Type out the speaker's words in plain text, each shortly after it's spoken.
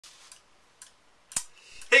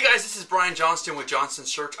Hey guys, this is Brian Johnston with Johnston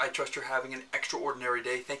Search. I trust you're having an extraordinary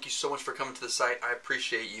day. Thank you so much for coming to the site. I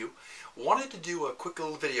appreciate you. Wanted to do a quick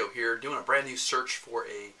little video here, doing a brand new search for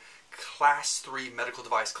a Class 3 medical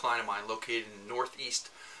device client of mine located in the northeast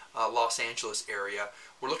Los Angeles area.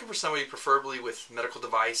 We're looking for somebody preferably with medical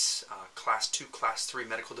device, Class 2, Class 3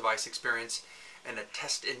 medical device experience, and a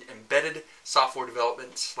embedded software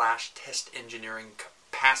development / test engineering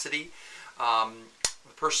capacity.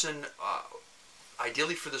 The person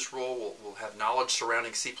ideally for this role will have knowledge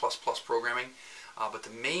surrounding C++ programming, but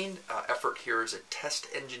the main effort here is a test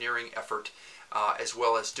engineering effort, as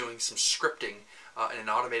well as doing some scripting in an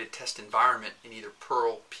automated test environment in either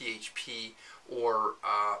Perl, PHP, or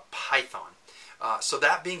Python. So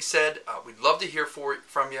that being said, we'd love to hear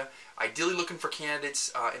from you. Ideally looking for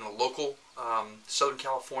candidates in a local Southern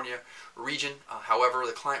California region. However,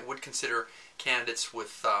 the client would consider candidates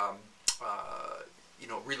with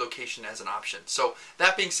relocation as an option. So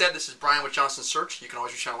that being said, this is Brian with Johnston Search. You can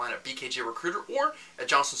always reach out online at BKJ Recruiter or at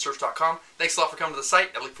johnstonsearch.com. Thanks a lot for coming to the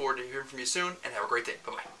site. I look forward to hearing from you soon, and have a great day.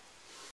 Bye-bye.